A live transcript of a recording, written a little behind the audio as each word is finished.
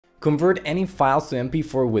Convert any files to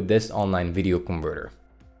MP4 with this online video converter.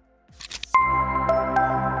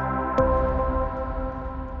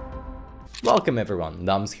 Welcome everyone,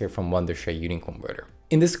 Dams here from Wondershare UniConverter.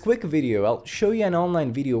 In this quick video, I'll show you an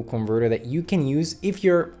online video converter that you can use if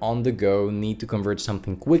you're on the go, need to convert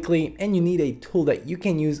something quickly, and you need a tool that you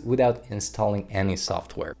can use without installing any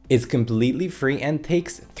software. It's completely free and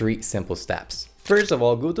takes 3 simple steps. First of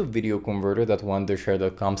all, go to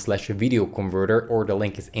videoconverter.com/videoconverter, or the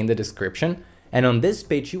link is in the description. And on this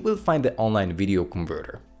page, you will find the online video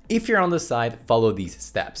converter. If you're on the site, follow these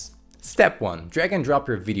steps. Step 1. Drag and drop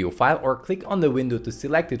your video file or click on the window to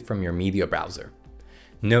select it from your media browser.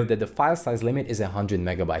 Note that the file size limit is 100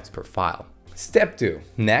 megabytes per file. Step 2.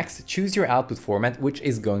 Next, choose your output format, which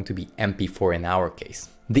is going to be MP4 in our case.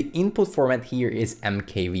 The input format here is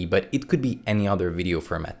MKV, but it could be any other video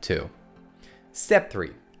format too. Step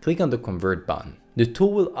 3. Click on the convert button. The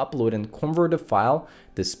tool will upload and convert the file.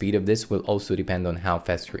 The speed of this will also depend on how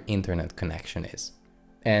fast your internet connection is.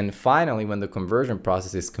 And finally, when the conversion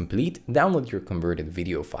process is complete, download your converted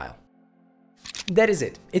video file. That is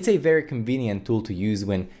it. It's a very convenient tool to use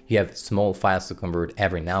when you have small files to convert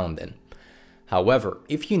every now and then. However,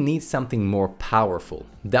 if you need something more powerful,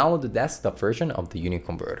 download the desktop version of the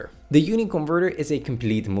UniConverter. The UniConverter is a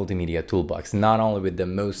complete multimedia toolbox, not only with the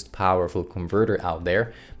most powerful converter out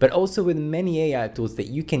there, but also with many AI tools that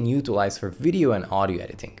you can utilize for video and audio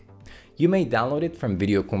editing. You may download it from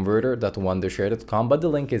videoconverter.wondershare.com, but the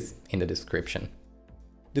link is in the description.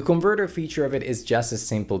 The converter feature of it is just as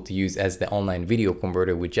simple to use as the online video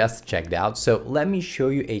converter we just checked out, so let me show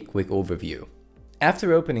you a quick overview.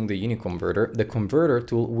 After opening the UniConverter, the converter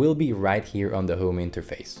tool will be right here on the home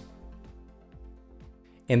interface.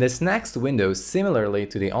 In this next window, similarly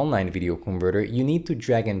to the online video converter, you need to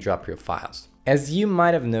drag and drop your files. As you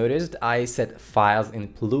might have noticed, I set files in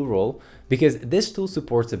plural because this tool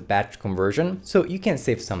supports a batch conversion, so you can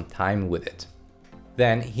save some time with it.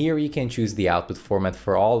 Then here you can choose the output format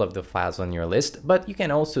for all of the files on your list, but you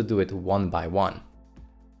can also do it one by one.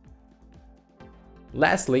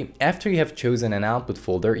 Lastly, after you have chosen an output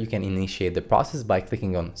folder, you can initiate the process by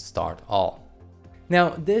clicking on Start All.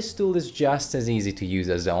 Now, this tool is just as easy to use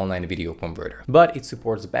as the online video converter, but it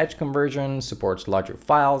supports batch conversion, supports larger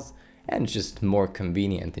files, and just more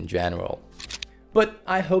convenient in general. But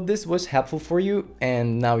I hope this was helpful for you,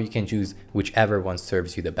 and now you can choose whichever one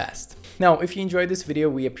serves you the best. Now, if you enjoyed this video,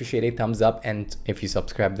 we appreciate a thumbs up, and if you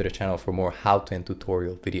subscribe to the channel for more how-to and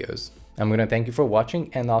tutorial videos. I'm gonna thank you for watching,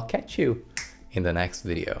 and I'll catch you in the next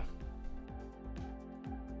video.